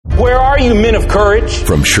Where are you, men of courage?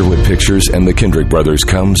 From Sherwood Pictures and the Kendrick Brothers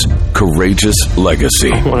comes Courageous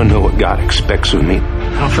Legacy. I want to know what God expects of me.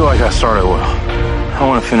 I don't feel like I started well. I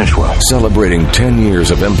want to finish well. Celebrating 10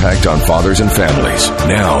 years of impact on fathers and families.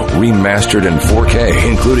 Now remastered in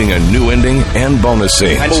 4K, including a new ending and bonus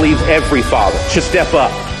scenes. I believe every father should step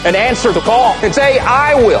up and answer the call and say,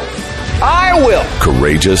 I will. I will.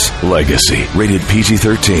 Courageous Legacy. Rated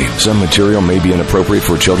PG-13. Some material may be inappropriate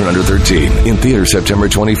for children under 13. In theaters September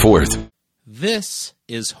 24th. This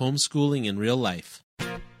is Homeschooling in Real Life.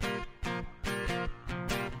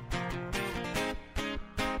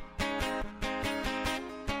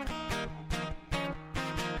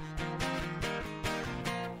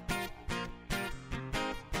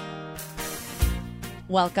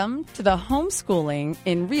 Welcome to the Homeschooling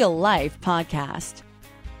in Real Life podcast.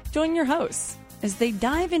 Join your hosts as they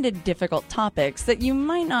dive into difficult topics that you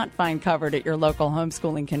might not find covered at your local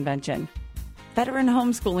homeschooling convention. Veteran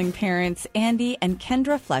homeschooling parents Andy and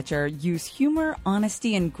Kendra Fletcher use humor,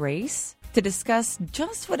 honesty, and grace to discuss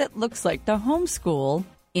just what it looks like to homeschool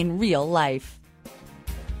in real life.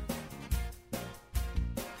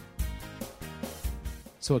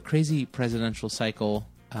 So a crazy presidential cycle,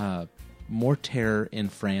 more terror in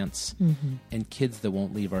France, and kids that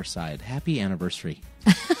won't leave our side. Happy anniversary.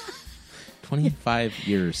 25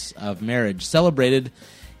 years of marriage celebrated,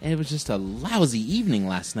 and it was just a lousy evening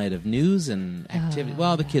last night of news and activity.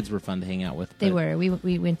 Well, the kids were fun to hang out with. They were.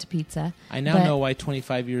 We went to pizza. I now know why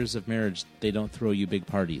 25 years of marriage, they don't throw you big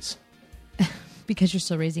parties. Because you're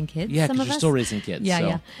still raising kids? Yeah, because you're still raising kids.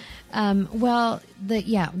 Yeah.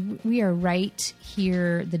 We are right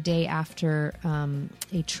here the day after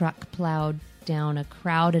a truck plowed down a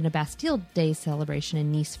crowd in a Bastille Day celebration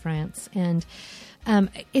in Nice, France. And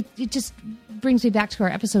it just brings me back to our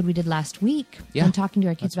episode we did last week on talking to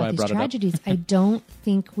our kids about these tragedies. I don't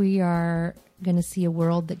think we are going to see a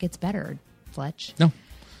world that gets better, Fletch. No.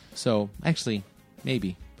 So, actually,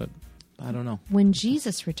 maybe, but I don't know. When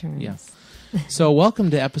Jesus returns. Yeah. So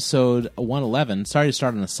welcome to episode 111. Sorry to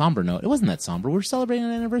start on a somber note. It wasn't that somber. We're celebrating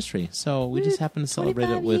an anniversary. So we just happened to celebrate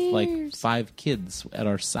it with like 5 kids at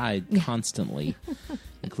our side constantly,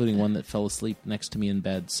 including one that fell asleep next to me in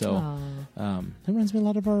bed. So it reminds me a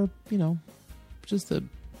lot of our, just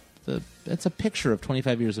it's a picture of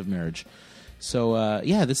 25 years of marriage. So,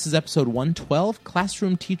 this is episode 112,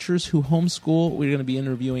 Classroom Teachers Who Homeschool. We're going to be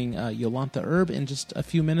interviewing Yolanta Erb in just a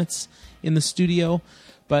few minutes in the studio.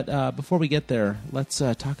 But before we get there, let's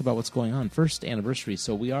talk about what's going on. First, anniversary.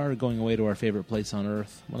 So we are going away to our favorite place on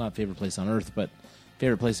Earth. Well, not favorite place on Earth, but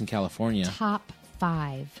favorite place in California. Top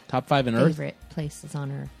 5. Top 5 in Earth? Favorite places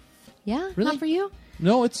on Earth. Yeah? Really? Not for you?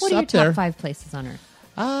 No, it's what are up your there. top 5 places on Earth?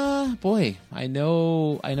 Boy, I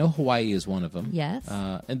know Hawaii is one of them. Yes.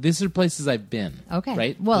 And these are places I've been. Okay.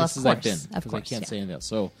 Right? Well, places of course. I've been. Of course, I can't say anything else.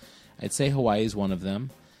 So I'd say Hawaii is one of them.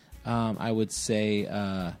 I would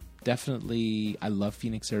say definitely I love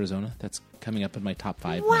Phoenix, Arizona. That's coming up in my top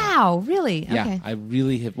 5. Wow, really? Yeah, okay. I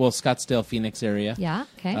really have. Well, Scottsdale, Phoenix area. Yeah,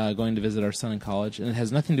 okay. Going to visit our son in college. And it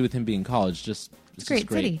has nothing to do with him being in college. It's a great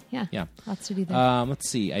great city. Yeah. Lots to do there. Let's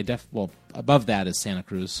see. Above that is Santa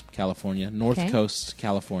Cruz, California. North Coast,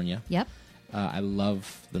 California. Yep. I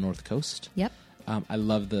love the North Coast. Yep. I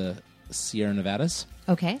love the Sierra Nevadas.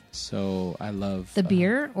 Okay. So I love... The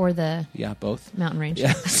beer or the... Yeah, both. Mountain Range.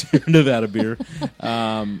 Yeah, Sierra Nevada beer.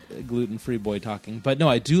 Gluten-free boy talking. But no,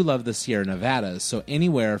 I do love the Sierra Nevadas. So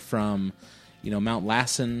anywhere from, Mount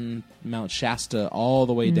Lassen, Mount Shasta, all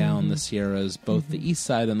the way down the Sierras, both the east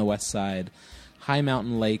side and the west side. High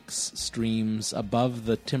mountain lakes, streams, above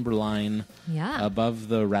the timberline, above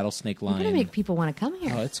the rattlesnake line. You're going to make people want to come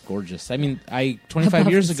here. Oh, it's gorgeous. I mean, 25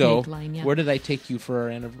 years ago, line, where did I take you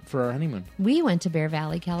for our honeymoon? We went to Bear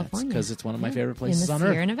Valley, California. Because it's one of my favorite places on Earth. In the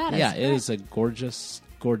Earth. Sierra Nevadas. Yeah, it is a gorgeous,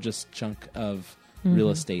 gorgeous chunk of real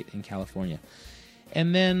estate in California.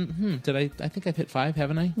 And then, I think I've hit 5,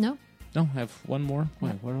 haven't I? No. No, I have one more.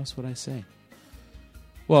 Wait, what else would I say?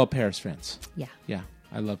 Well, Paris, France. Yeah. Yeah.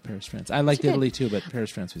 I love Paris, France. I liked Italy too, but Paris,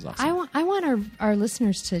 France was awesome. I want our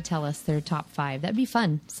listeners to tell us their top 5. That'd be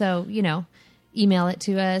fun. So, email it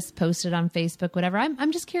to us, post it on Facebook, whatever.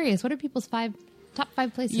 I'm just curious. What are people's top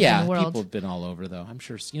 5 places in the world? Yeah, people have been all over, though. I'm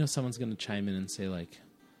sure someone's going to chime in and say, like...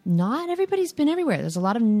 Not everybody's been everywhere. There's a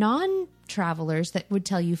lot of non-travelers that would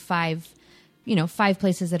tell you 5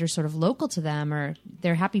 places that are sort of local to them, or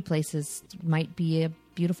their happy places might be a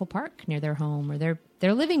beautiful park near their home or their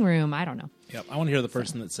living room. I don't know. Yep. I want to hear the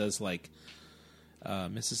person that says like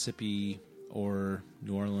Mississippi or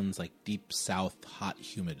New Orleans, like deep south, hot,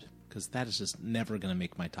 humid. because that is just never going to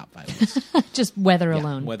make my top 5 list. Just weather Yeah,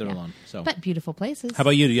 alone. weather alone. So, But beautiful places. how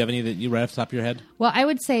about you? Do you have any that you right off the top of your head? Well, I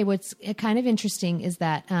would say what's kind of interesting is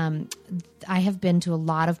that I have been to a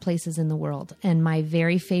lot of places in the world, and my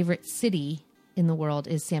very favorite city in the world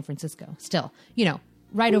is San Francisco. Still,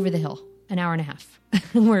 right over the hill, an hour and a half.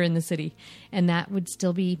 We're in the city, and that would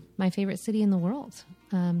still be my favorite city in the world.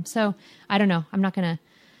 So I don't know. I'm not going to.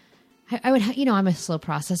 I would, I'm a slow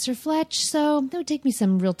processor, Fletch, so it would take me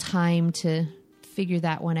some real time to figure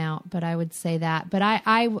that one out. But I would say that. But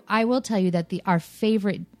I will tell you that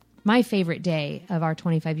my favorite day of our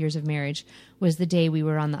 25 years of marriage was the day we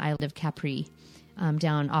were on the island of Capri,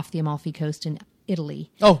 down off the Amalfi Coast in Italy.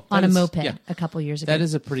 Oh, on a is- moped yeah. a couple years ago. That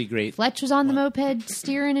is a pretty great. Fletch was on the moped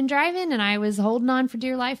steering and driving, and I was holding on for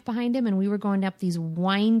dear life behind him, and we were going up these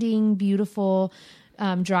winding, beautiful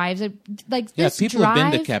drives. Like Yeah, this people drive,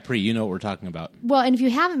 have been to Capri. You know what we're talking about. well, and if you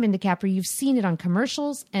haven't been to Capri, you've seen it on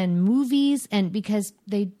commercials and movies, and because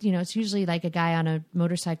they, it's usually like a guy on a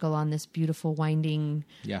motorcycle on this beautiful winding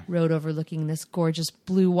Yeah. road overlooking this gorgeous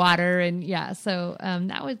blue water, and so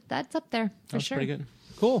that's up there for That's sure. pretty good.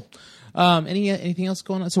 Cool. Anything else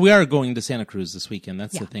going on? So we are going to Santa Cruz this weekend.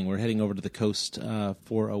 That's the Yeah. thing. We're heading over to the coast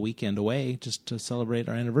for a weekend away just to celebrate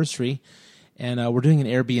our anniversary. And we're doing an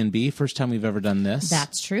Airbnb. First time we've ever done this.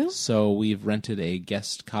 That's true. So we've rented a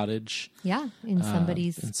guest cottage Yeah, in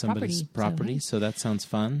somebody's, property. So, So that sounds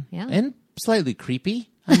fun. Yeah. And slightly creepy.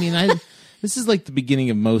 I mean, this is like the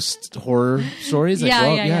beginning of most horror stories. Like, Yeah,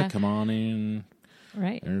 well, yeah. come on in.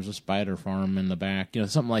 right. There's a spider farm in the back.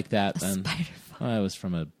 Something like that. Spider farm. It was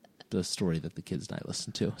from the story that the kids and I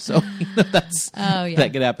listened to. So that's that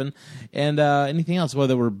could happen. And anything else?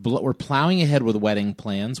 Whether we're plowing ahead with wedding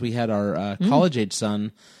plans. We had our college age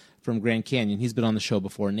son from Grand Canyon. He's been on the show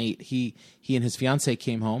before. Nate. He and his fiance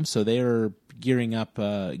came home, so they are gearing up,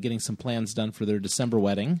 getting some plans done for their December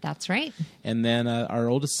wedding. That's right. And then our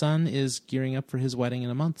oldest son is gearing up for his wedding in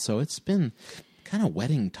a month. So it's been kind of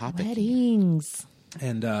wedding topic. Weddings.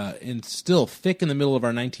 And still thick in the middle of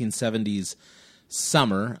our 1970s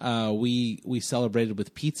summer, we celebrated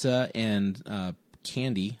with pizza and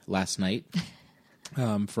candy last night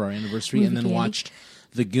for our anniversary, and then candy. watched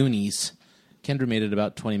The Goonies. Kendra made it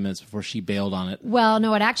about 20 minutes before she bailed on it. Well,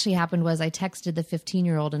 no, what actually happened was I texted the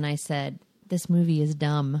 15-year-old and I said, "This movie is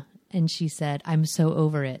dumb." And she said, "I'm so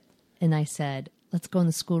over it." And I said, "Let's go in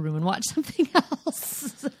the schoolroom and watch something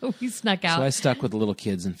else." So we snuck out. So I stuck with the little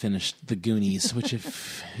kids and finished The Goonies, which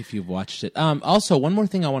if you've watched it. Also, one more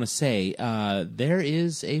thing I want to say. There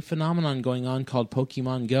is a phenomenon going on called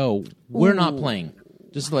Pokemon Go. We're not playing.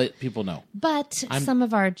 Just to let people know. But some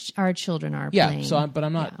of our children are Yeah, playing.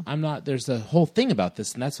 I'm not. Yeah. I'm not. There's a whole thing about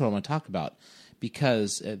this, and that's what I want to talk about,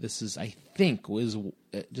 because this is, I think, was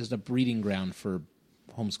just a breeding ground for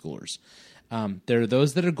homeschoolers. There are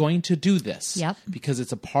those that are going to do this, Yep. because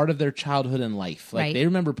it's a part of their childhood and life. Like Right. they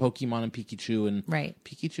remember Pokemon and Pikachu and Right.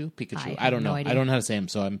 Pikachu. I I don't have no know. idea. I don't know how to say them,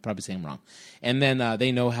 so I'm probably saying them wrong. And then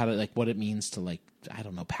they know how to, like, what it means to, like, I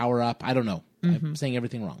don't know, power up. I don't know. Mm-hmm. I'm saying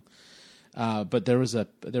everything wrong. But there was a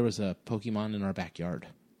Pokemon in our backyard.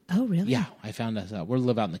 Oh, really? Yeah, I found us out. We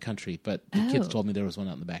live out in the country, but the kids Oh. told me there was one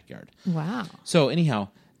out in the backyard. Wow. So anyhow,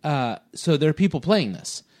 so there are people playing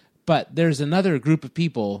this, but there's another group of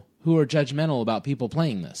people who are judgmental about people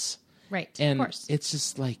playing this, Right. and of course. it's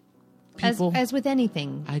just like As people. with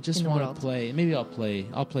anything. I just in the want world. to play. Maybe I'll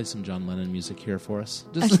play some John Lennon music here for us,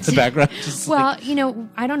 just in the background. Just Well,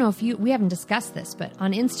 I don't know if we haven't discussed this, but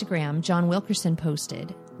on Instagram, John Wilkerson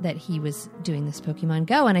posted that he was doing this Pokemon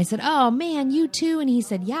Go, and I said, "Oh man, you too?" And he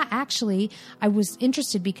said, "Yeah, actually, I was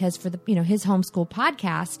interested because for the his homeschool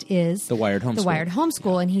podcast is The Wired Homeschool. The Wired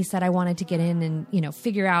Homeschool," and he said I wanted to get in and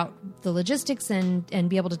figure out the logistics and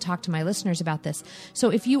be able to talk to my listeners about this. So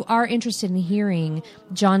if you are interested in hearing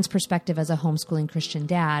John's perspective as a homeschooling Christian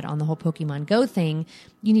dad on the whole Pokemon Go thing,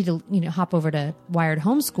 you need to hop over to Wired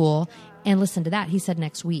Homeschool and listen to that. He said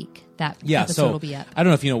next week that episode so will be up. I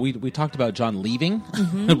don't know if you know, we talked about John leaving,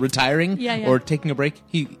 retiring, Yeah, yeah. or taking a break.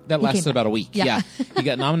 That lasted came about back. a week. Yeah. He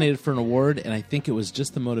got nominated for an award, and I think it was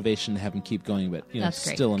just the motivation to have him keep going. But That's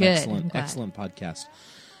great. still an Good. I'm glad. excellent podcast.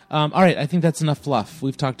 All right, I think that's enough fluff.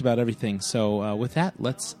 We've talked about everything. So with that,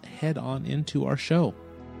 let's head on into our show.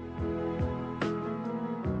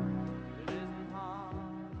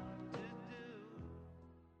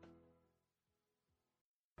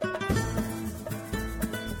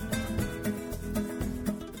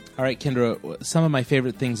 All right, Kendra, some of my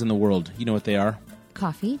favorite things in the world. You know what they are?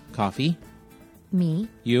 Coffee, Coffee. me,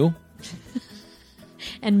 You?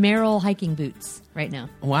 and Merrill hiking boots right now.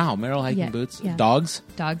 Wow, Merrill hiking Yeah, boots. yeah. Dogs.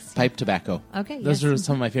 Dogs. Pipe tobacco. Okay, Those yes. are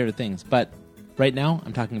some of my favorite things. But right now,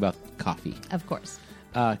 I'm talking about coffee. Of course.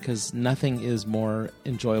 because nothing is more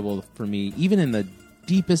enjoyable for me, even in the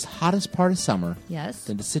deepest, hottest part of summer, Yes.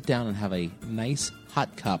 than to sit down and have a nice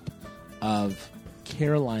hot cup of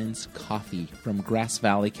Caroline's coffee from Grass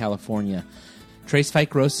Valley, California. Trace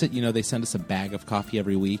Fike roasts it. You know, they send us a bag of coffee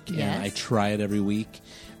every week, Yes. and I try it every week.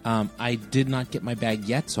 I did not get my bag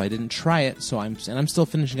yet, so I didn't try it. So I'm still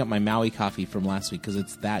finishing up my Maui coffee from last week because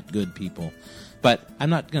it's that good, people. But I'm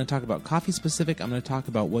not going to talk about coffee specific. I'm going to talk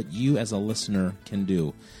about what you as a listener can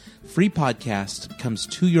do. Free podcast comes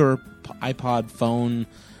to your iPod, phone,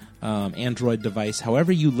 Android device,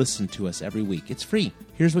 however you listen to us every week. It's free.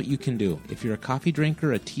 Here's what you can do. If you're a coffee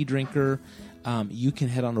drinker, a tea drinker, you can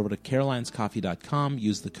head on over to carolinescoffee.com,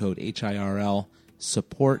 use the code HIRL,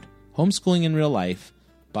 support homeschooling in real life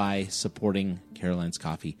by supporting Caroline's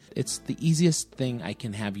Coffee. It's the easiest thing I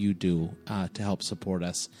can have you do to help support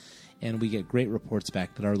us. And we get great reports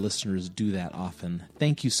back that our listeners do that often.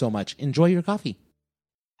 Thank you so much. Enjoy your coffee.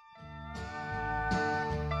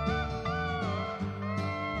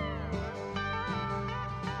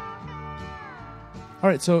 All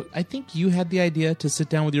right, so I think you had the idea to sit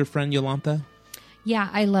down with your friend Yolanta. Yeah,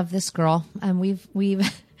 I love this girl. We've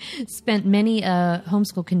spent many a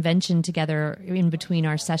homeschool convention together in between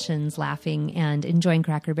our sessions, laughing and enjoying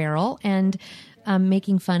Cracker Barrel and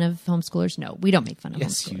making fun of homeschoolers. No, we don't make fun of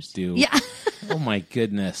Yes, homeschoolers. you do. Yeah. Oh, my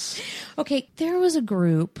goodness. Okay, there was a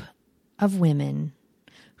group of women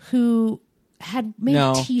who had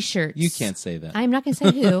made T-shirts. You can't say that. I'm not going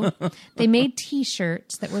to say who. They made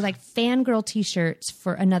T-shirts that were like fangirl T-shirts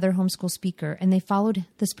for another homeschool speaker, and they followed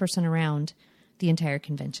this person around the entire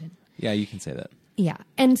convention. Yeah, you can say that. Yeah.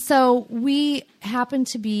 And so we happened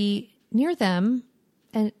to be near them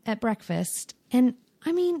at breakfast. And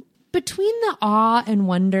I mean, between the awe and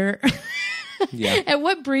wonder Yeah. at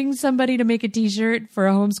what brings somebody to make a T-shirt for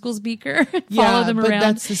a homeschool speaker and follow them but around.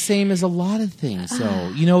 that's the same as a lot of things. So,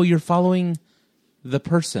 you're following the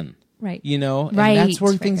person. Right. And Right. that's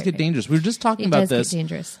where Right, things right, get right. dangerous. We were just talking It about does get this.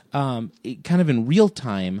 dangerous. Kind of in real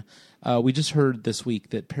time. We just heard this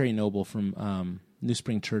week that Perry Noble from New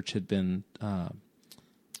Spring Church had been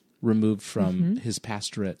removed from his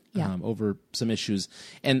pastorate Yeah. over some issues.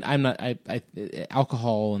 And I'm not,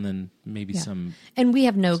 alcohol and then maybe Yeah. some. And we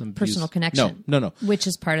have no some personal views. connection. No. Which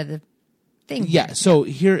is part of the thing. Yeah. here. So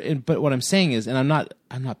but what I'm saying is, and I'm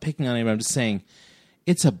not picking on anybody, I'm just saying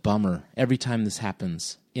it's a bummer every time this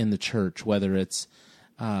happens in the church, whether it's,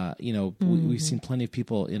 we've seen plenty of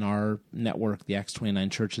people in our network, the Acts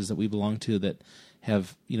 29 churches that we belong to, that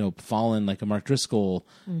have, fallen, like a Mark Driscoll,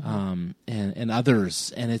 and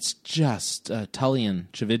others. And it's just Tullian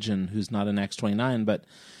Chavijan, who's not in Acts 29, but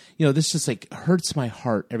this just like hurts my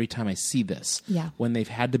heart every time I see this. Yeah. When they've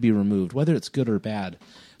had to be removed, whether it's good or bad.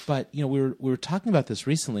 But we were talking about this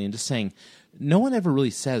recently and just saying, no one ever really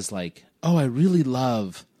says like, "Oh, I really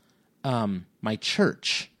love my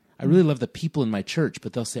church. I really love the people in my church,"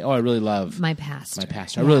 but they'll say, "Oh, I really love My pastor.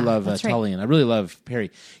 I really love that's right. Tullian. I really love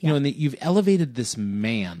Perry." Yeah. And you've elevated this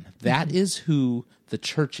man. That is who the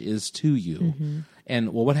church is to you. And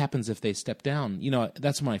what happens if they step down?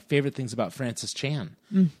 That's one of my favorite things about Francis Chan.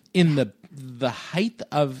 In the height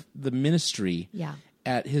of the ministry, Yeah.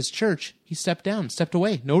 at his church, he stepped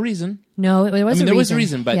away. No reason. No, it was there was a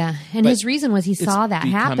reason, but yeah, and his reason was he it's saw that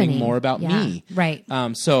becoming happening. more about Yeah, me, right?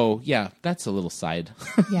 So yeah, that's a little side.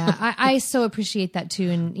 Yeah, I so appreciate that too.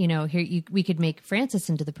 And here we could make Francis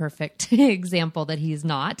into the perfect example that he's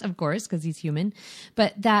not, of course, because he's human.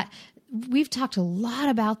 But that we've talked a lot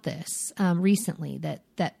about this recently.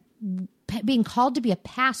 That being called to be a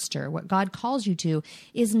pastor, what God calls you to,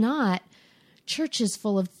 is not churches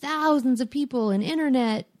full of thousands of people and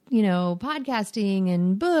internet, podcasting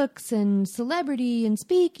and books and celebrity and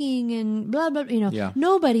speaking and blah, blah, Yeah.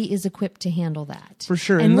 Nobody is equipped to handle that. For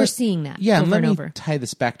sure. And we're seeing that Yeah, over and let and me over. tie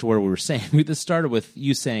this back to where we were saying. This started with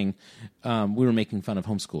you saying we were making fun of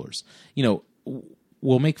homeschoolers.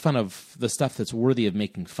 We'll make fun of the stuff that's worthy of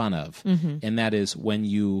making fun of, and that is when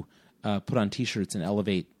you put on T-shirts and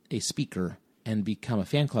elevate a speaker and become a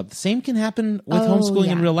fan club. The same can happen with homeschooling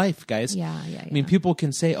in yeah. real life, guys. Yeah. I mean, people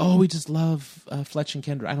can say, "Oh, we just love Fletch and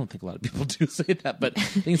Kendra." I don't think a lot of people do say that, but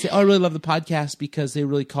they can say, "Oh, I really love the podcast," because they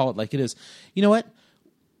really call it like it is. You know what?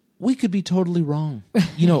 We could be totally wrong.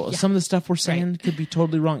 Some of the stuff we're saying could be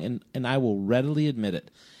totally wrong, and I will readily admit it.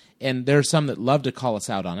 And there are some that love to call us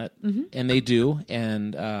out on it, and they do.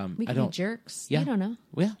 And We I can don't. be jerks. Yeah. You don't know.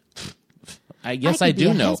 Well, I guess I I could be do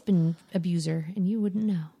a know. husband abuser, and you wouldn't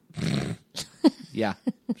know. Yeah,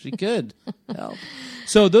 she could. Help.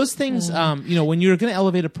 So those things, when you're going to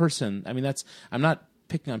elevate a person, I mean, I'm not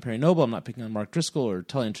picking on Perry Noble, I'm not picking on Mark Driscoll or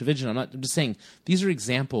Tullian Chavijan. I'm just saying these are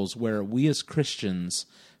examples where we as Christians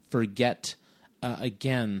forget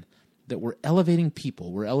again, that we're elevating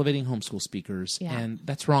people, we're elevating homeschool speakers, and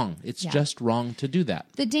that's wrong. It's just wrong to do that.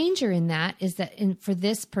 The danger in that is that for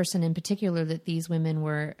this person in particular that these women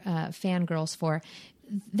were fangirls for,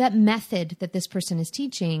 that method that this person is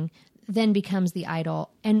teaching then becomes the idol.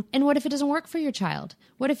 And what if it doesn't work for your child?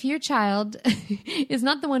 What if your child is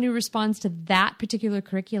not the one who responds to that particular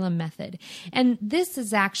curriculum method? And this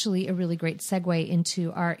is actually a really great segue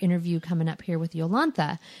into our interview coming up here with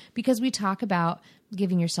Yolantha, because we talk about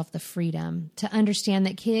giving yourself the freedom to understand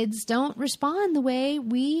that kids don't respond the way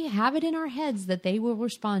we have it in our heads that they will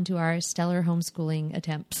respond to our stellar homeschooling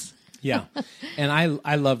attempts. Yeah. And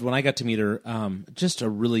I loved when I got to meet her, just a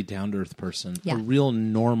really down-to-earth person, a real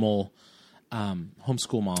normal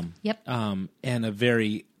homeschool mom. Yep. And a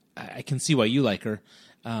very, I can see why you like her,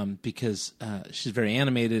 because she's very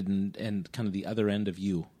animated and kind of the other end of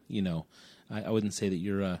you, you know. I wouldn't say that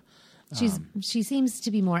you're a... She seems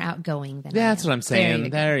to be more outgoing than that's what I'm saying.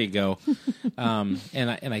 There you go. And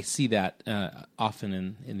I see that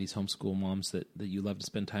often in these homeschool moms that you love to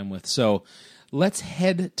spend time with. So let's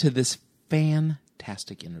head to this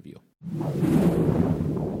fantastic interview.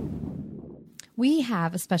 We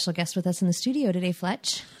have a special guest with us in the studio today,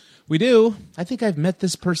 Fletch. We do. I think I've met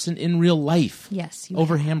this person in real life. Yes.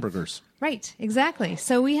 Over hamburgers. Right, exactly.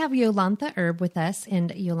 So we have Yolantha Erb with us,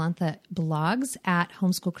 and Yolantha blogs at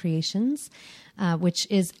Homeschool Creations, which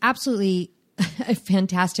is absolutely a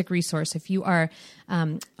fantastic resource. If you are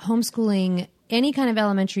homeschooling any kind of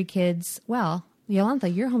elementary kids, well,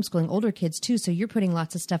 Yolantha, you're homeschooling older kids too, so you're putting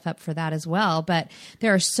lots of stuff up for that as well. But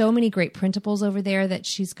there are so many great printables over there that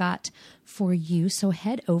she's got for you. So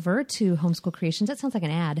head over to Homeschool Creations. That sounds like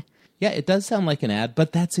an ad. Yeah, it does sound like an ad,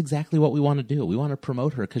 but that's exactly what we want to do. We want to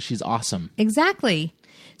promote her because she's awesome. Exactly.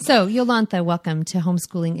 So, Yolantha, welcome to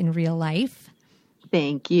Homeschooling in Real Life.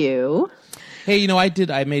 Thank you. Hey, you know,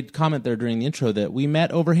 I made comment there during the intro that we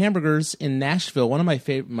met over hamburgers in Nashville. One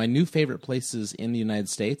of my new favorite places in the United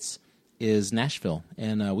States is Nashville.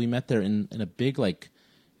 And we met there in a big, it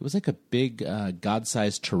was like a big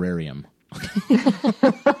God-sized terrarium.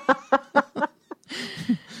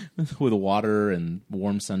 With water and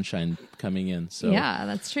warm sunshine coming in. So yeah,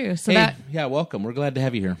 that's true. So welcome. We're glad to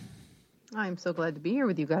have you here. I'm so glad to be here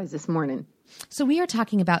with you guys this morning. So we are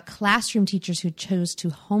talking about classroom teachers who chose to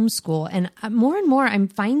homeschool. And more I'm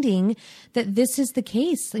finding that this is the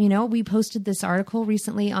case. You know, we posted this article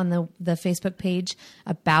recently on the Facebook page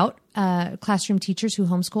about classroom teachers who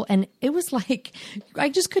homeschool. And it was like, I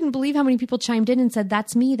just couldn't believe how many people chimed in and said,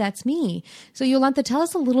 that's me, that's me. So Yolantha, tell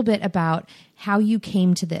us a little bit about how you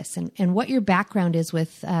came to this and what your background is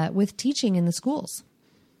with teaching in the schools.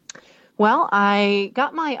 Well, I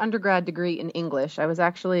got my undergrad degree in English. I was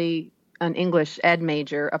actually an English ed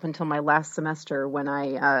major up until my last semester when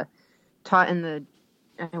I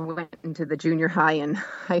I went into the junior high and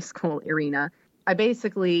high school arena. I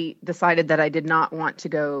basically decided that I did not want to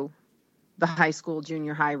go the high school,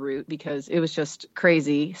 junior high route because it was just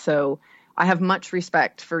crazy. So I have much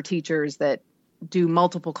respect for teachers that do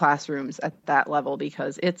multiple classrooms at that level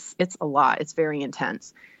because it's a lot. It's very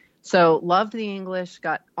intense. So loved the English,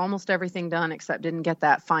 got almost everything done except didn't get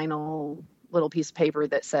that final little piece of paper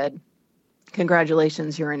that said,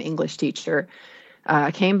 congratulations, you're an English teacher.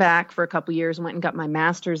 I came back for a couple years and went and got my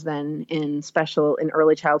master's then in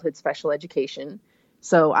early childhood special education.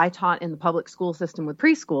 So I taught in the public school system with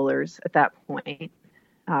preschoolers at that point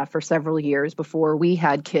for several years before we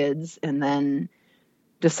had kids, and then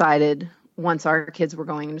decided once our kids were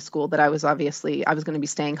going into school that I was going to be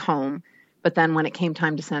staying home. But then when it came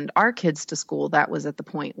time to send our kids to school, that was at the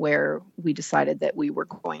point where we decided that we were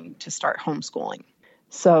going to start homeschooling.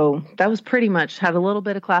 So that was pretty much, had a little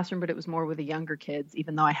bit of classroom, but it was more with the younger kids,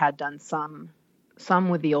 even though I had done some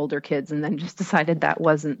with the older kids, and then just decided that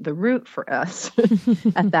wasn't the route for us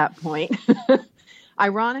at that point.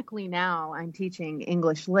 Ironically, now I'm teaching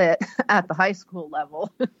English Lit at the high school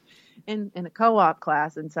level in a co-op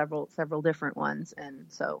class and several different ones. And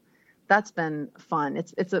so that's been fun.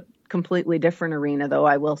 It's a completely different arena, though,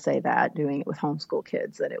 I will say that, doing it with homeschool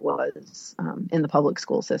kids than it was in the public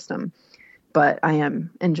school system. But I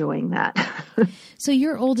am enjoying that. So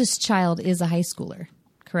your oldest child is a high schooler,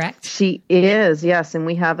 correct? She is, yes. And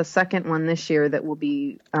we have a second one this year that will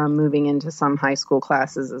be moving into some high school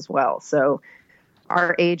classes as well. So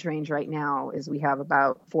our age range right now is we have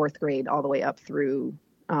about fourth grade all the way up through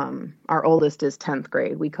our oldest is 10th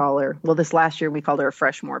grade. We call her, this last year we called her a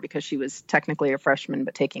freshmore because she was technically a freshman,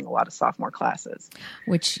 but taking a lot of sophomore classes.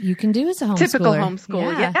 Which you can do as a homeschooler. Typical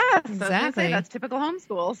homeschool. Yeah, yes, exactly. That's typical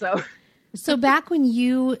homeschool. So So back when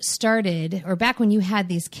you started, or back when you had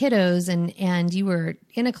these kiddos and you were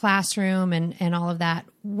in a classroom and all of that,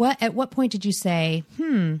 at what point did you say,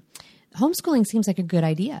 homeschooling seems like a good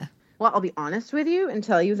idea? Well, I'll be honest with you and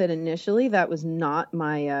tell you that initially that was not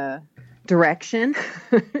my direction,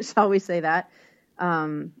 shall we say that.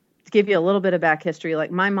 To give you a little bit of back history,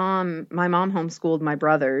 like my mom homeschooled my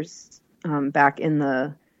brothers back in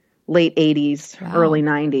the late 80s, early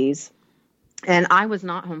 90s. And I was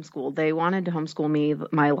not homeschooled. They wanted to homeschool me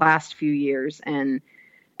my last few years. And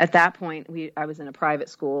at that point, I was in a private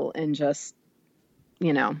school and just,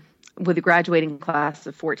 with a graduating class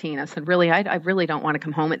of 14, I said, really, I really don't want to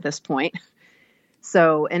come home at this point.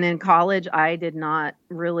 So, and in college, I did not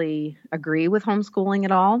really agree with homeschooling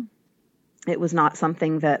at all. It was not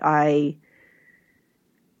something that I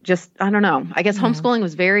don't know. I guess homeschooling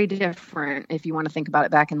was very different if you want to think about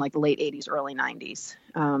it back in like the late 80s, early 90s.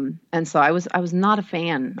 And so I was not a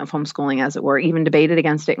fan of homeschooling, as it were, even debated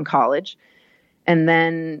against it in college. And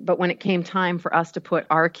then, but when it came time for us to put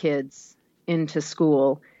our kids into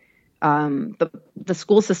school, the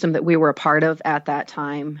school system that we were a part of at that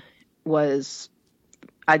time was,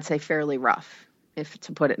 I'd say, fairly rough, if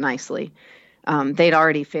to put it nicely. They'd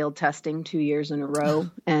already failed testing 2 years in a row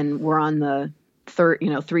and were on the third,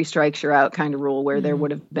 3 strikes you're out kind of rule, where there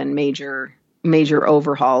would have been major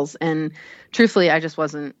overhauls. And truthfully, I just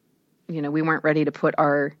wasn't, we weren't ready to put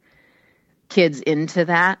our kids into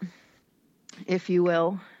that, if you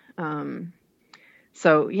will.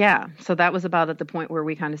 So that was about at the point where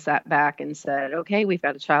we kind of sat back and said, okay, we've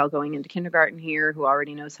got a child going into kindergarten here who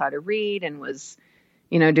already knows how to read and was,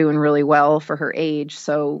 doing really well for her age.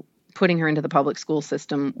 So putting her into the public school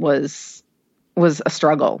system was a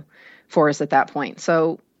struggle for us at that point.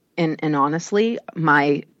 So, and honestly,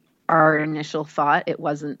 our initial thought, it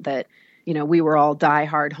wasn't that, we were all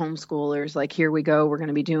diehard homeschoolers, like, here we go, we're going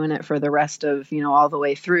to be doing it for the rest of, all the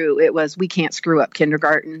way through. It was, we can't screw up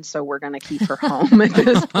kindergarten, so we're going to keep her home at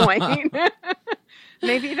this point.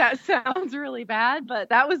 Maybe that sounds really bad, but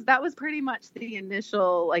that was pretty much the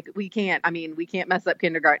initial, like, we can't mess up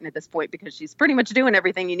kindergarten at this point because she's pretty much doing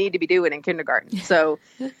everything you need to be doing in kindergarten. So,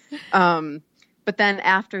 but then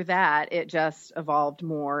after that, it just evolved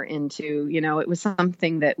more into, it was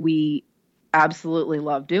something that we absolutely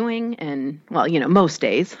love doing. And, well, most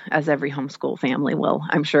days, as every homeschool family will,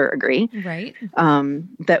 I'm sure, agree. Right.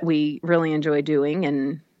 That we really enjoy doing.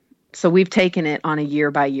 And so we've taken it on a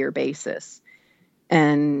year-by-year basis.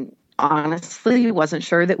 And honestly, wasn't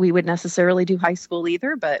sure that we would necessarily do high school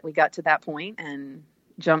either, but we got to that point and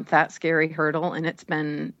jumped that scary hurdle, and it's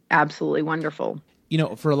been absolutely wonderful.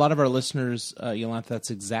 For a lot of our listeners, Yolanta, that's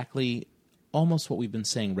exactly almost what we've been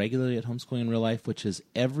saying regularly at Homeschooling in Real Life, which is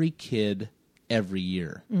every kid, every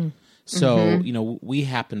year. So, we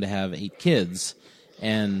happen to have 8 kids,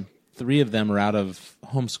 and 3 of them are out of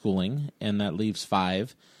homeschooling, and that leaves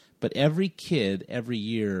 5. But every kid, every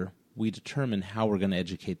year, we determine how we're going to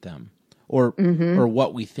educate them, or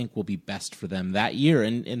what we think will be best for them that year.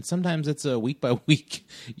 And sometimes it's a week by week,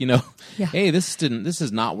 hey, this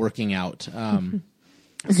is not working out.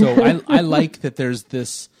 So I like that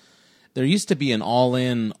there used to be an all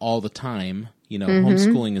in all the time,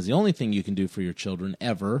 homeschooling is the only thing you can do for your children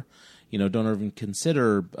ever. Don't even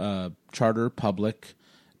consider charter, public,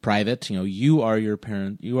 private. You are your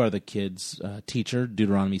parent, you are the kid's teacher,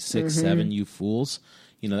 Deuteronomy 6:7, you fools.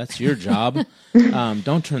 That's your job.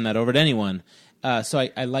 Don't turn that over to anyone. So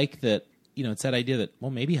I like that, it's that idea that,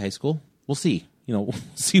 well, maybe high school, we'll see. We'll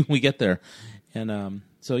see when we get there. And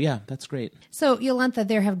so, yeah, that's great. So, Yolanta,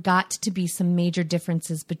 there have got to be some major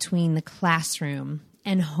differences between the classroom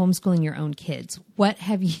and homeschooling your own kids. What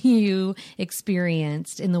have you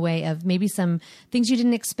experienced in the way of maybe some things you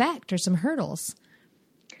didn't expect or some hurdles?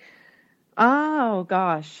 Oh,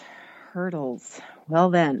 gosh, hurdles.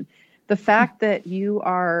 Well, then. The fact that you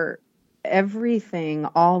are everything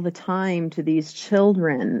all the time to these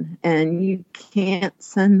children and you can't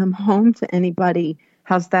send them home to anybody,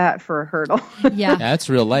 how's that for a hurdle? Yeah, that's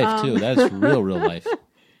real life too. That's real life.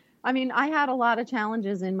 I mean, I had a lot of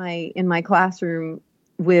challenges in my classroom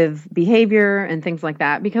with behavior and things like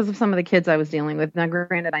that because of some of the kids I was dealing with. Now,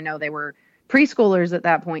 granted, I know they were preschoolers at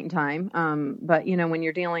that point in time, but when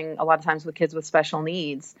you're dealing a lot of times with kids with special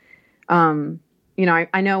needs,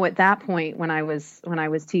 I know at that point when I was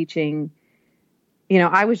teaching,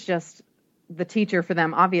 I was just the teacher for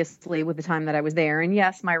them, obviously, with the time that I was there. And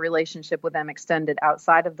yes, my relationship with them extended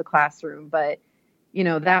outside of the classroom, but,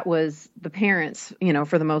 that was the parents,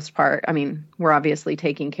 for the most part. I mean, we're obviously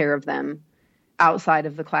taking care of them outside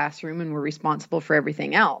of the classroom and we're responsible for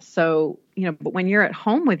everything else. So, but when you're at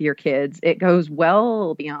home with your kids, it goes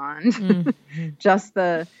well beyond just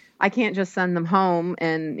the I can't just send them home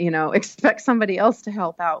and, expect somebody else to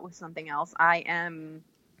help out with something else. I am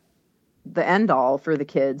the end all for the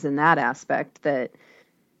kids in that aspect, that,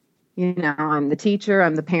 I'm the teacher,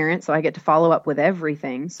 I'm the parent, so I get to follow up with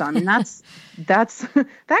everything. So, I mean, that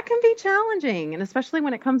can be challenging. And especially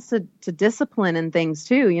when it comes to discipline and things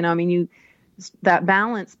too, that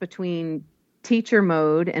balance between teacher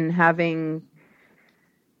mode and having,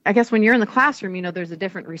 I guess when you're in the classroom, there's a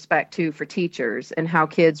different respect too for teachers and how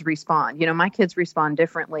kids respond. My kids respond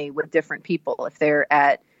differently with different people. If they're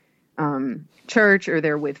at church or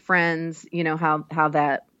they're with friends, how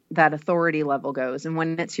that authority level goes. And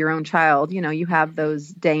when it's your own child, you have those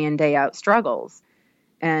day in, day out struggles.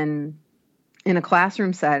 And in a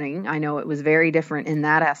classroom setting, I know it was very different in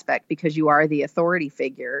that aspect because you are the authority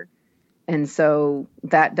figure. And so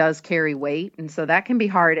that does carry weight. And so that can be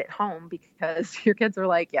hard at home because your kids are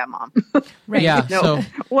like, yeah, mom. Right. Yeah. So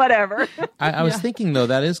whatever. I was thinking, though,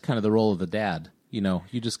 that is kind of the role of the dad. You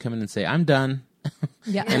just come in and say, I'm done.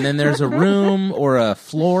 Yeah. And then there's a room or a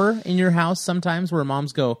floor in your house sometimes where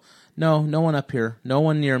moms go, no one up here, no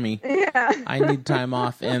one near me. Yeah. I need time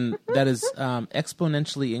off. And that is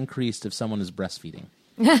exponentially increased if someone is breastfeeding.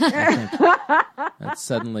 I think that's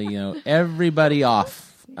suddenly, everybody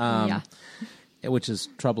off, which is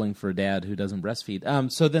troubling for a dad who doesn't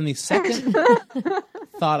breastfeed. So then the second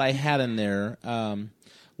thought I had in there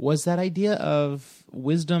was that idea of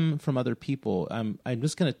wisdom from other people. I'm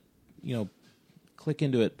just going to, click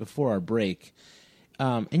into it before our break.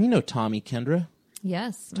 And Tommy, Kendra?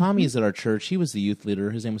 Yes. Tommy is at our church. He was the youth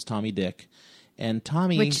leader. His name was Tommy Dick. And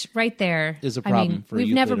Tommy, which right there is a problem for a we've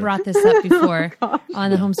youth never leader. brought this up before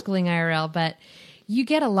on the Homeschooling IRL, but you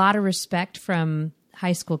get a lot of respect from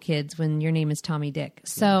high school kids when your name is Tommy Dick.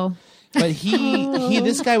 So, but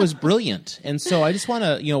this guy was brilliant. And so I just want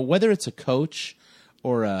to, whether it's a coach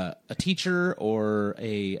or a teacher or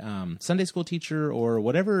a Sunday school teacher or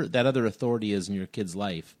whatever that other authority is in your kid's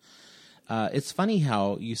life, it's funny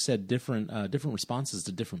how you said different responses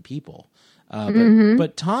to different people.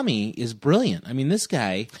 But Tommy is brilliant. I mean, this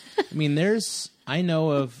guy, I know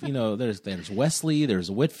of, there's Wesley, there's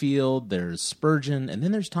Whitfield, there's Spurgeon, and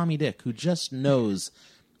then there's Tommy Dick, who just knows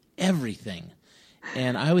everything.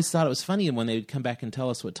 And I always thought it was funny when they would come back and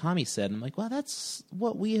tell us what Tommy said. And I'm like, well, that's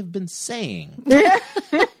what we have been saying.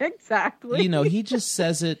 Exactly. He just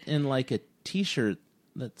says it in like a T-shirt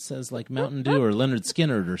that says like Mountain Dew or Leonard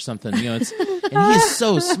Skinner or something. And he's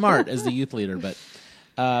so smart as the youth leader. But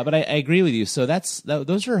I agree with you. So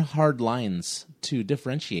those are hard lines to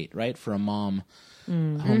differentiate, right, for a mom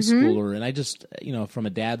homeschooler. And I just, from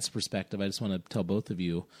a dad's perspective, I just want to tell both of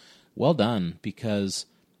you, well done, because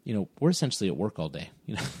we're essentially at work all day.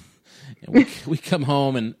 And we come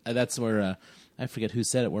home, and that's where I forget who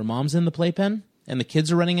said it, where mom's in the playpen and the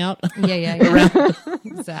kids are running out. Yeah.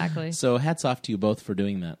 Exactly. So hats off to you both for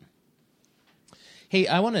doing that. Hey,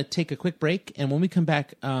 I want to take a quick break, and when we come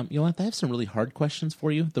back, Yolanda, I have some really hard questions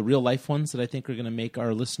for you, the real life ones that I think are going to make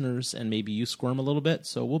our listeners and maybe you squirm a little bit.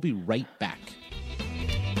 So we'll be right back.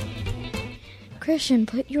 Christian,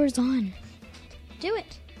 put yours on. Do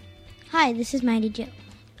it. Hi, this is Mighty Joe.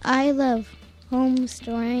 I love home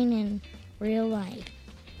storing in real life.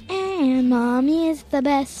 And Mommy is the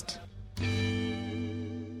best.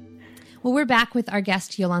 Well, we're back with our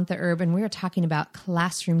guest, Yolanda Erb, and we're talking about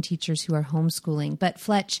classroom teachers who are homeschooling. But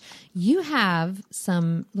Fletch, you have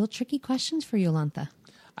some little tricky questions for Yolanda.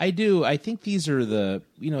 I do. I think these are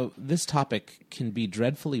this topic can be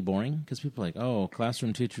dreadfully boring because people are like, oh,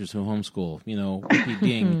 classroom teachers who homeschool,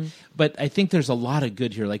 being. But I think there's a lot of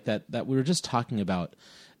good here, like that we were just talking about.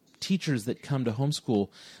 Teachers that come to homeschool,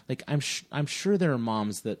 like I'm sure there are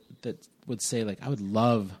moms that would say, like, I would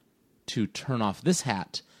love to turn off this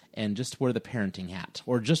hat and just wear the parenting hat,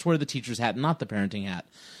 or just wear the teacher's hat and not the parenting hat.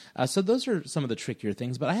 So those are some of the trickier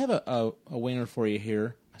things. But I have a winger for you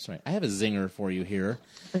here. Sorry, I have a zinger for you here.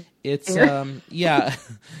 It's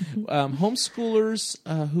homeschoolers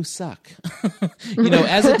who suck.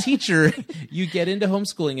 As a teacher, you get into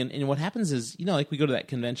homeschooling, and what happens is, like we go to that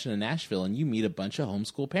convention in Nashville, and you meet a bunch of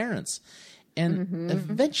homeschool parents, and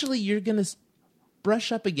eventually you're going to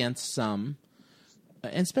brush up against some,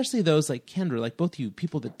 and especially those like Kendra, like both you,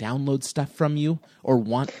 people that download stuff from you or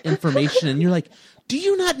want information, and you're like, do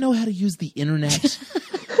you not know how to use the internet?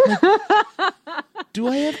 Do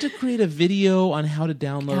I have to create a video on how to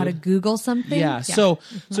download? How to Google something? Yeah. So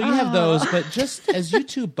you have those, but just as you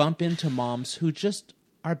two bump into moms who just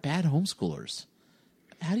are bad homeschoolers,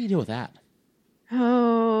 how do you deal with that?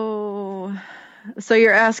 Oh, So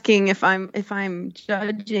you're asking if I'm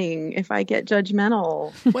judging, if I get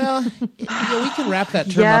judgmental. Well, we can wrap that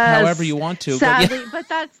term up however you want to. Sadly, but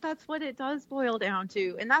that's what it does boil down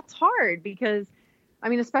to. And that's hard because, I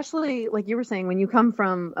mean, especially like you were saying, when you come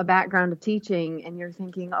from a background of teaching and you're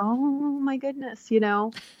thinking, oh my goodness,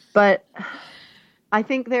 but I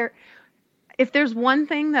think if there's one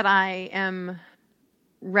thing that I am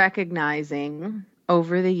recognizing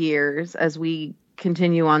over the years as we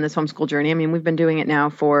continue on this homeschool journey. I mean, we've been doing it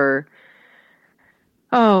now for,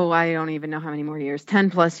 I don't even know how many more years,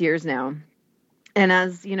 10 plus years now. And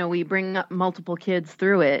as, we bring up multiple kids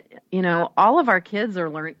through it, all of our kids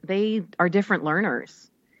they are different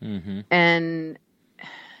learners. Mm-hmm. And,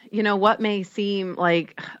 what may seem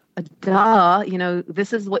like,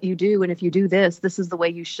 this is what you do. And if you do this is the way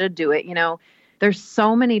you should do it. There's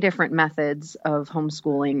so many different methods of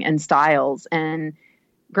homeschooling and styles. And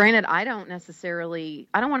granted, I don't want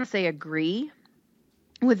to say agree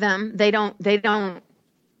with them. They don't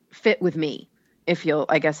fit with me, if you'll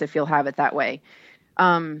have it that way.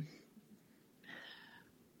 But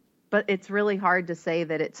it's really hard to say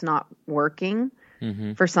that it's not working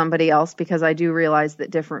for somebody else, because I do realize that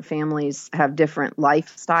different families have different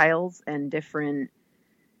lifestyles and different,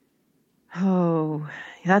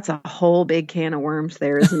 that's a whole big can of worms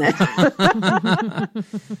there, isn't it?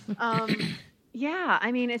 Yeah,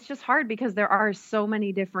 I mean, it's just hard because there are so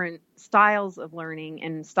many different styles of learning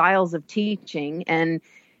and styles of teaching, and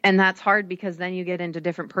that's hard because then you get into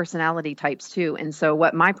different personality types too. And so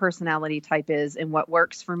what my personality type is and what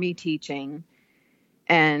works for me teaching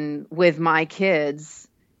and with my kids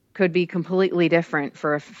could be completely different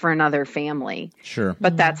for another family. Sure.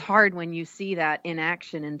 But that's hard when you see that in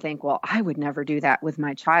action and think, well, I would never do that with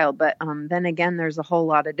my child. But then again, there's a whole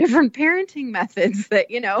lot of different parenting methods that,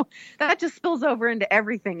 that just spills over into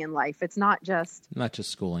everything in life. It's not just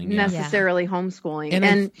schooling, necessarily homeschooling.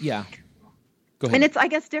 And go ahead. And it's, I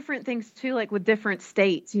guess, different things too, like with different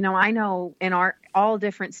states. I know in all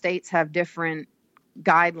different states have different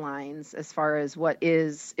guidelines as far as what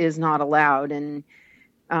is not allowed, and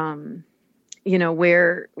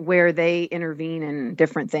where they intervene in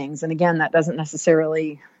different things. And again, that doesn't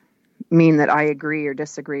necessarily mean that I agree or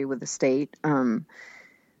disagree with the state.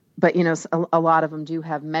 But, a lot of them do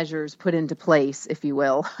have measures put into place, if you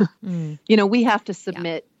will. We have to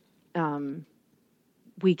submit,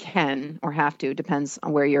 we can or have to, depends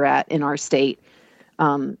on where you're at in our state,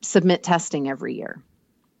 submit testing every year.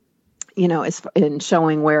 In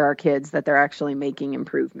showing where our kids that they're actually making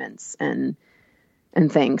improvements and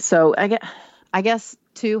things. So I guess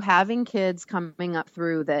too, having kids coming up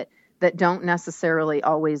through that don't necessarily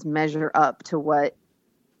always measure up to what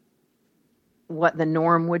the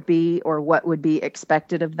norm would be or what would be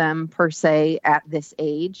expected of them per se at this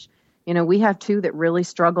age. We have two that really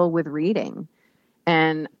struggle with reading,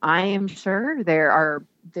 and I am sure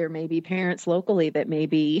there may be parents locally that may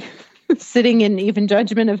be sitting in even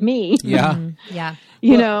judgment of me. Yeah. Yeah.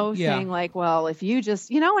 Saying like, well, if you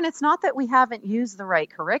just, and it's not that we haven't used the right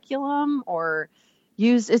curriculum or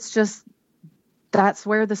it's just, that's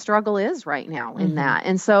where the struggle is right now in that.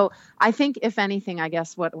 And so I think if anything, I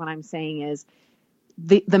guess what I'm saying is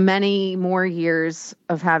the many more years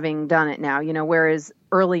of having done it now, whereas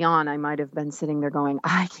early on I might've been sitting there going,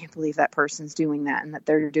 I can't believe that person's doing that and that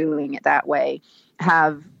they're doing it that way,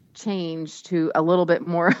 have changed to a little bit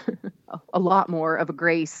more, a lot more of a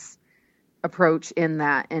grace approach in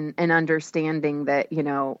that, and understanding that,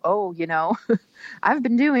 I've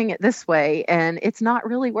been doing it this way and it's not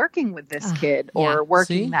really working with this kid or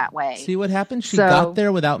working that way. See what happened? She got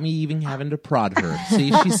there without me even having to prod her.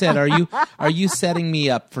 See, she said, are you setting me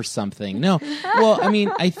up for something? No. Well, I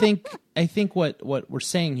mean, I think what we're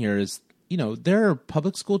saying here is, there are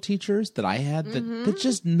public school teachers that I had that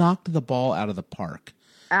just knocked the ball out of the park.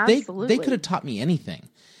 Absolutely. They could have taught me anything.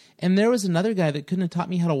 And there was another guy that couldn't have taught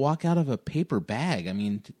me how to walk out of a paper bag. I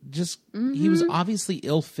mean, he was obviously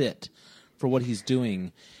ill fit for what he's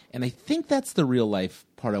doing. And I think that's the real life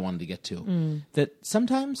part I wanted to get to. That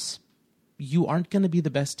sometimes you aren't going to be the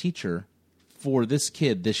best teacher for this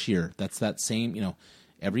kid this year. That's that same,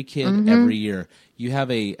 every kid, every year. You have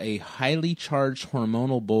a highly charged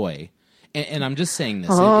hormonal boy. And I'm just saying this.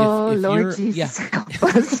 If Lord Jesus.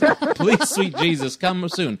 Please, sweet Jesus, come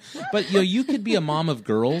soon. But, you could be a mom of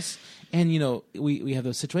girls, and, we have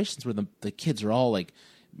those situations where the kids are all like,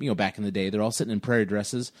 back in the day, they're all sitting in prairie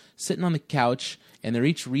dresses, sitting on the couch, and they're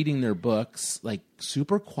each reading their books, like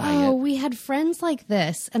super quiet. Oh, we had friends like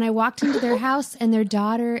this, and I walked into their house, and their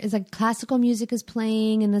daughter is like, classical music is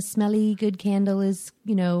playing, and the smelly good candle is,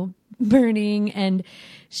 burning, and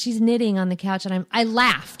she's knitting on the couch, and I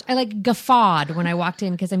laughed. I like guffawed when I walked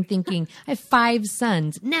in because I'm thinking, I have 5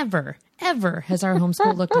 sons. Never, ever has our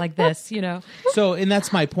homeschool looked like this, So, and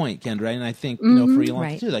that's my point, Kendra, and I think, for Yolanda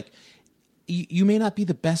Right. too, like, you may not be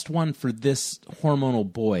the best one for this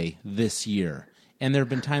hormonal boy this year. And there have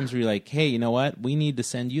been times where you're like, hey, you know what? We need to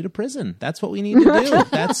send you to prison. That's what we need to do.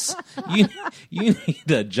 That's you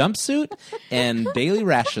need a jumpsuit and daily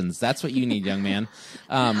rations. That's what you need, young man.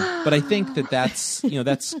 But I think that's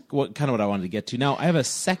what I wanted to get to. Now, I have a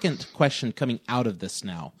second question coming out of this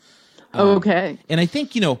now. Okay. And I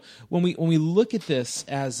think, when we look at this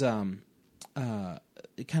as kind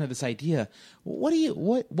of this idea, what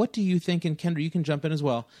do you think? And Kendra, you can jump in as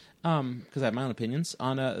well, because I have my own opinions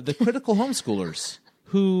on the critical homeschoolers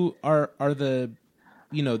who are the,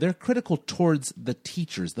 they're critical towards the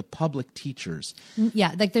teachers, the public teachers.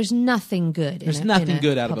 Yeah, like there's nothing good. There's nothing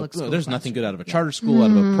good out of a charter school,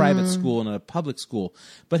 out of a private school, and a public school.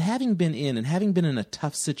 But having been in a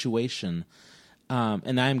tough situation,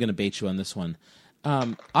 and I am going to bait you on this one.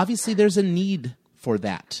 Obviously, there's a need for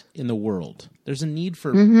that in the world. There's a need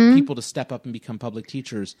for people to step up and become public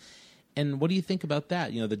teachers. And what do you think about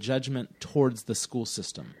that? The judgment towards the school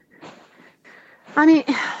system. I mean,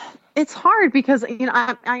 it's hard because,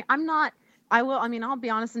 I'm not, I'll be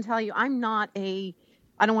honest and tell you, I'm not I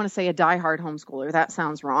don't want to say a diehard homeschooler. That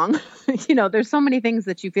sounds wrong. There's so many things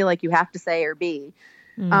that you feel like you have to say or be.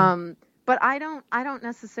 But I don't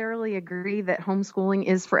necessarily agree that homeschooling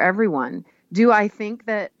is for everyone. Do I think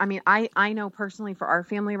that, I know personally for our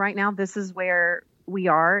family right now, this is where we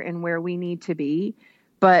are and where we need to be.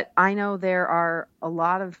 But I know there are a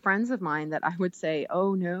lot of friends of mine that I would say,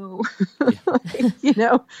 oh, no,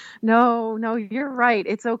 no, you're right.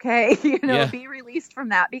 It's okay. Be released from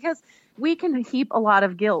that, because we can heap a lot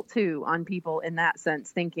of guilt, too, on people in that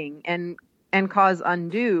sense, thinking and cause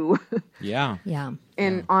undue.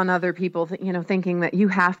 On other people, thinking that you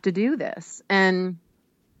have to do this. And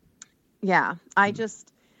yeah, I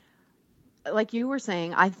just, like you were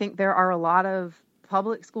saying, I think there are a lot of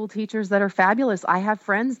public school teachers that are fabulous. I have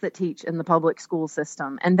friends that teach in the public school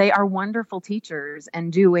system, and they are wonderful teachers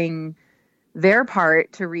and doing their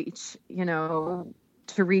part to reach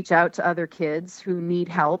out to other kids who need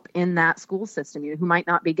help in that school system, who might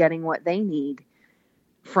not be getting what they need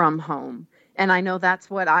from home. And I know that's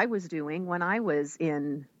what I was doing when I was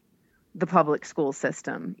in the public school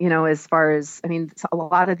system, as far as, a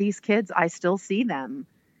lot of these kids, I still see them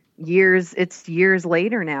it's years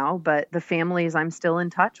later now, but the families, I'm still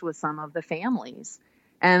in touch with some of the families,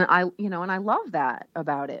 and I love that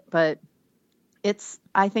about it. But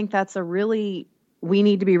I think that's we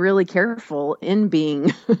need to be really careful in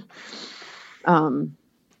being,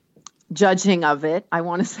 judging of it. I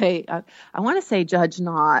want to say judge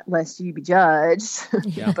not lest you be judged,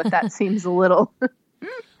 but that seems a little,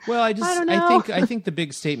 well, I don't know. I think the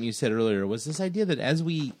big statement you said earlier was this idea that as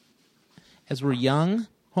we're young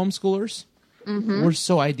homeschoolers, we're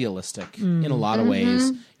so idealistic in a lot of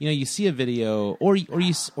ways. You see a video, or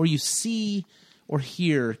you see or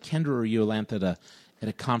hear Kendra or Yolanda at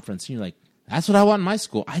a conference, and you're like, "That's what I want in my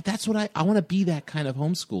school. I want to be that kind of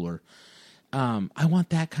homeschooler. I want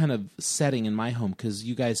that kind of setting in my home," because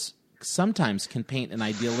you guys sometimes can paint an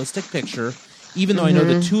idealistic picture, even though I know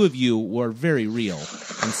the two of you were very real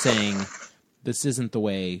in saying this isn't the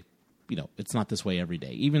way. It's not this way every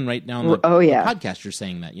day. Even right now on the podcast, you're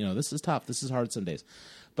saying that, this is tough. This is hard some days.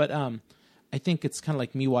 But I think it's kind of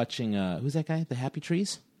like me watching, who's that guy? The Happy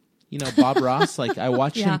Trees? Bob Ross. Like, I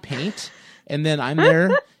watch him paint, and then I'm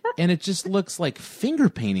there, and it just looks like finger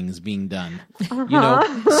painting is being done.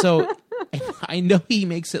 So I know he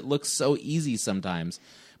makes it look so easy sometimes.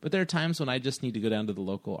 But there are times when I just need to go down to the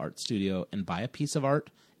local art studio and buy a piece of art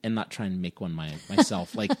and not try and make one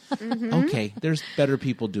myself. Like, okay, there's better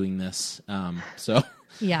people doing this. So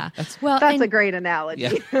yeah, that's a great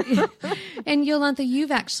analogy. Yeah. And Yolanda,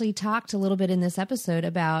 you've actually talked a little bit in this episode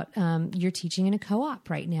about you're teaching in a co-op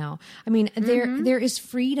right now. There is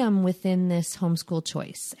freedom within this homeschool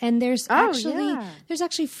choice, and there's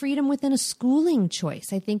actually freedom within a schooling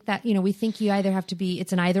choice. I think that we think you either have to be,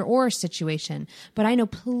 it's an either or situation, but I know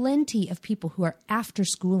plenty of people who are after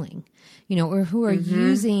schooling, or who are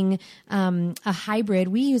using a hybrid.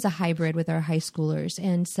 We use a hybrid with our high schoolers,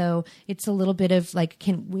 and so it's a little bit of like,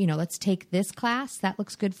 let's take this class that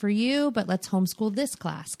looks good for you, but let's homeschool this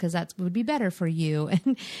class because that would be better for you.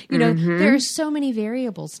 And there are so many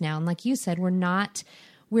variables now, and like you said, we're not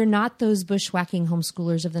those bushwhacking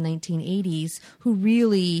homeschoolers of the 1980s who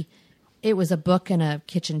really, it was a book and a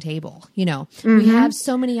kitchen table. We have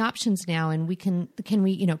so many options now, and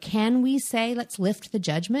can we say, let's lift the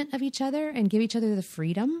judgment of each other and give each other the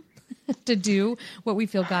freedom to do what we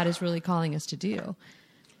feel God is really calling us to do.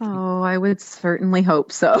 Oh, I would certainly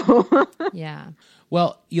hope so. Yeah.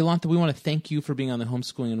 Well, Yolanta, we want to thank you for being on the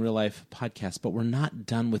Homeschooling in Real Life podcast, but we're not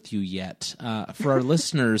done with you yet. For our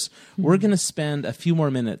listeners, we're going to spend a few more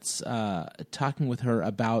minutes talking with her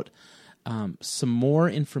about some more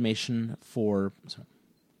information we're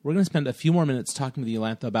going to spend a few more minutes talking with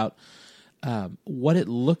Yolanta about what it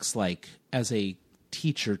looks like as a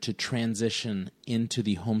teacher to transition into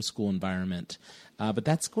the homeschool environment. But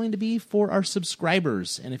that's going to be for our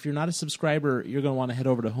subscribers. And if you're not a subscriber, you're going to want to head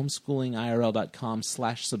over to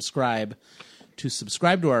homeschoolingirl.com/subscribe to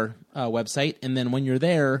subscribe to our website. And then when you're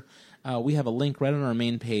there, we have a link right on our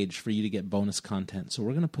main page for you to get bonus content. So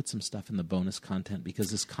we're going to put some stuff in the bonus content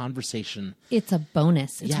because this conversation... It's a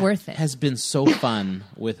bonus. It's worth it. Has been so fun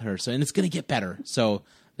with her. And it's going to get better. So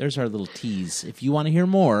there's our little tease. If you want to hear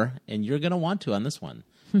more, and you're going to want to on this one,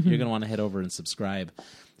 you're going to want to head over and subscribe.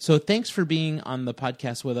 So thanks for being on the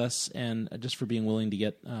podcast with us and just for being willing to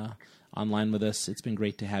get online with us. It's been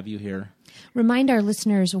great to have you here. Remind our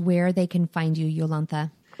listeners where they can find you, Yolanta.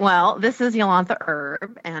 Well, this is Yolanta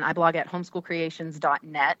Erb, and I blog at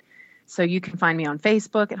homeschoolcreations.net. So you can find me on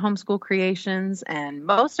Facebook at Homeschool Creations, and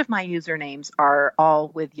most of my usernames are all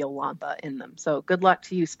with Yolanta in them. So good luck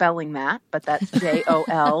to you spelling that, but that's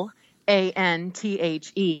Jolanthe, and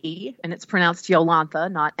it's pronounced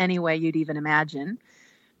Yolanta, not any way you'd even imagine.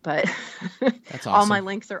 But that's awesome. All my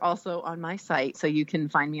links are also on my site, so you can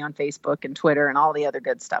find me on Facebook and Twitter and all the other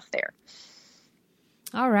good stuff there.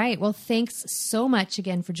 All right. Well, thanks so much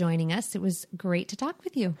again for joining us. It was great to talk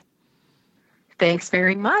with you. Thanks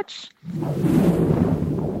very much.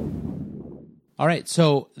 All right,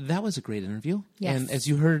 so that was a great interview. Yes. And as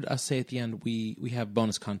you heard us say at the end, we have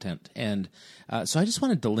bonus content. And so I just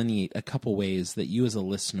want to delineate a couple ways that you as a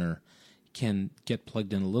listener can get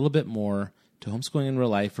plugged in a little bit more to Homeschooling in Real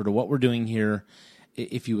Life or to what we're doing here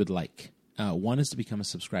if you would like. One is to become a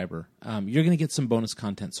subscriber. You're going to get some bonus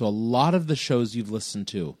content. So a lot of the shows you've listened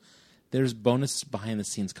to, there's bonus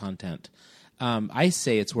behind-the-scenes content. I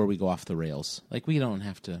say it's where we go off the rails. Like, we don't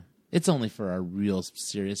have to... It's only for our real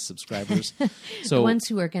serious subscribers. So the ones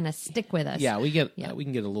who are going to stick with us. Yeah, we can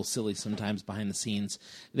get a little silly sometimes behind the scenes.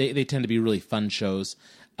 They tend to be really fun shows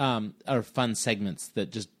or fun segments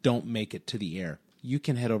that just don't make it to the air. You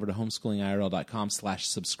can head over to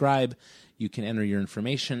homeschoolingirl.com/subscribe. You can enter your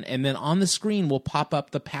information, and then on the screen will pop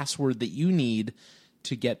up the password that you need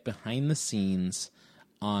to get behind the scenes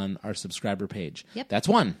on our subscriber page. Yep. That's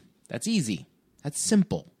one. That's easy. That's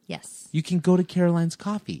simple. Yes. You can go to Caroline's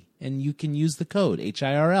Coffee, and you can use the code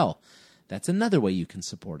HIRL. That's another way you can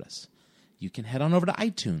support us. You can head on over to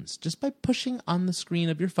iTunes just by pushing on the screen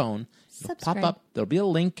of your phone. It'll pop up. There'll be a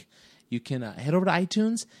link. You can head over to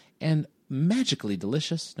iTunes, and magically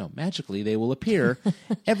they will appear.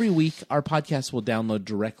 Every week, our podcast will download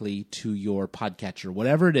directly to your podcatcher,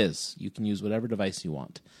 whatever it is. You can use whatever device you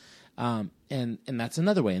want. And that's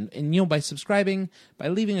another way. And by subscribing, by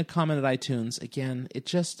leaving a comment at iTunes, again, it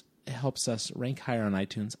just helps us rank higher on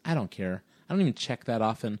iTunes. I don't care. I don't even check that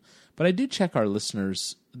often. But I do check our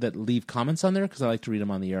listeners that leave comments on there because I like to read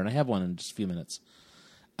them on the air. And I have one in just a few minutes.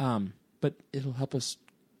 But it'll help us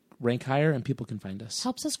rank higher and people can find us.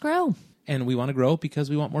 Helps us grow. And we want to grow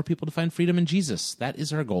because we want more people to find freedom in Jesus. That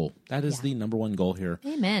is our goal. That is the number one goal here.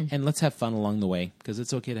 Amen. And let's have fun along the way because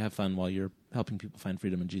it's okay to have fun while you're helping people find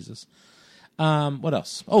freedom in Jesus. What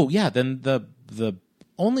else? Oh, yeah. Then the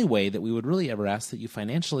only way that we would really ever ask that you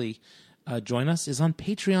financially join us is on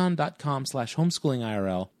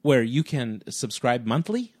patreon.com/homeschoolingirl, where you can subscribe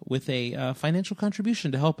monthly with a financial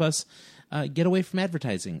contribution to help us get away from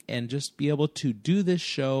advertising and just be able to do this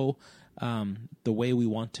show the way we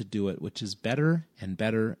want to do it, which is better and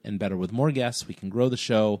better and better. With more guests, we can grow the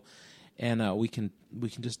show, and we can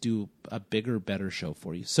just do a bigger, better show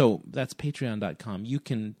for you. So that's patreon.com. You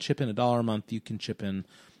can chip in $1 a month. You can chip in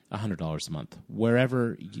 $100 a month,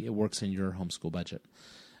 wherever it works in your homeschool budget.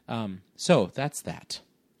 So that's that.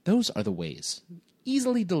 Those are the ways,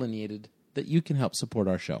 easily delineated, that you can help support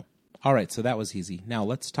our show. All right, so that was easy. Now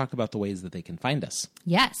let's talk about the ways that they can find us.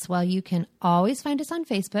 Yes, well, you can always find us on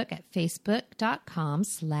Facebook at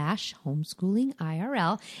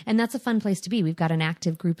facebook.com/homeschoolingirl. And that's a fun place to be. We've got an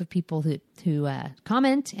active group of people who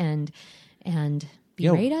comment and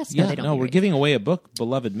berate us. We're giving away a book,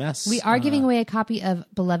 Beloved Mess. We are giving away a copy of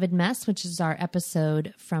Beloved Mess, which is our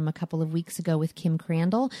episode from a couple of weeks ago with Kim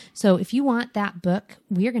Crandall. So if you want that book,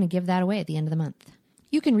 we are going to give that away at the end of the month.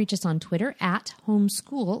 You can reach us on Twitter at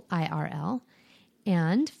homeschoolirl.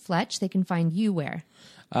 And Fletch, they can find you where?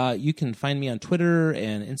 You can find me on Twitter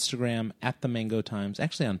and Instagram at The Mango Times.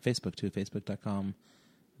 Actually on Facebook too, facebook.com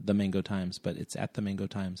The Mango Times, but it's at The Mango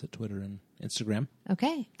Times at Twitter and Instagram.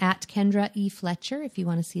 Okay. At Kendra E. Fletcher, if you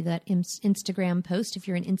want to see that Instagram post, if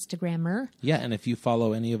you're an Instagrammer. Yeah, and if you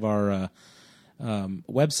follow any of our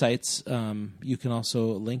websites, you can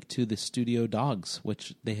also link to the Studio Dogs,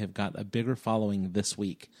 which they have got a bigger following this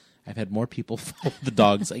week. I've had more people follow the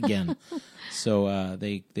dogs again. So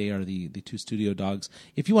they are the two Studio Dogs.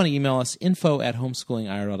 If you want to email us,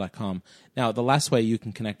 info@homeschoolingirl.com. Now, the last way you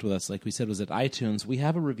can connect with us, like we said, was at iTunes. We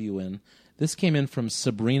have a review in. This came in from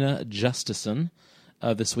Sabrina Justison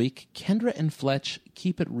this week. Kendra and Fletch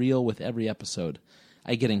keep it real with every episode.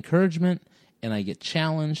 I get encouragement, and I get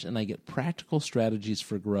challenged, and I get practical strategies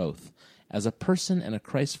for growth. As a person and a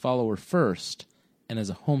Christ follower first, and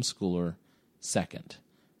as a homeschooler second.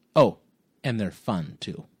 Oh, and they're fun,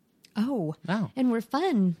 too. Oh, wow. And we're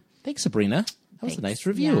fun. Thanks, Sabrina. That was a nice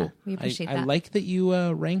review. Yeah, we appreciate that. I like that you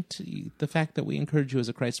ranked the fact that we encourage you as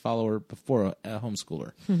a Christ follower before a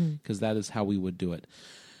homeschooler, because that is how we would do it.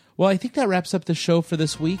 Well, I think that wraps up the show for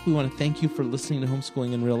this week. We want to thank you for listening to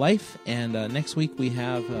Homeschooling in Real Life. And next week we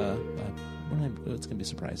have, it's going to be a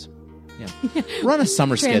surprise. Yeah. We're on a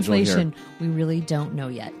summer schedule here. We really don't know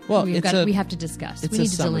yet. Well, we have to discuss. It's we need a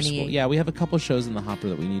to summer delineate. school. Yeah, we have a couple shows in the hopper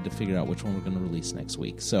that we need to figure out which one we're going to release next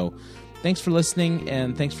week. So thanks for listening,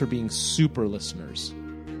 and thanks for being super listeners.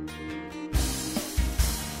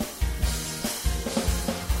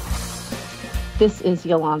 This is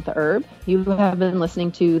Yolantha Erb. You have been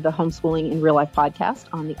listening to the Homeschooling in Real Life podcast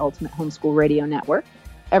on the Ultimate Homeschool Radio Network.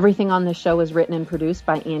 Everything on this show is written and produced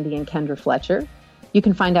by Andy and Kendra Fletcher. You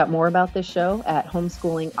can find out more about this show at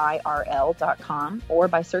homeschoolingirl.com or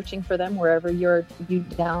by searching for them wherever you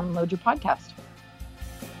download your podcast.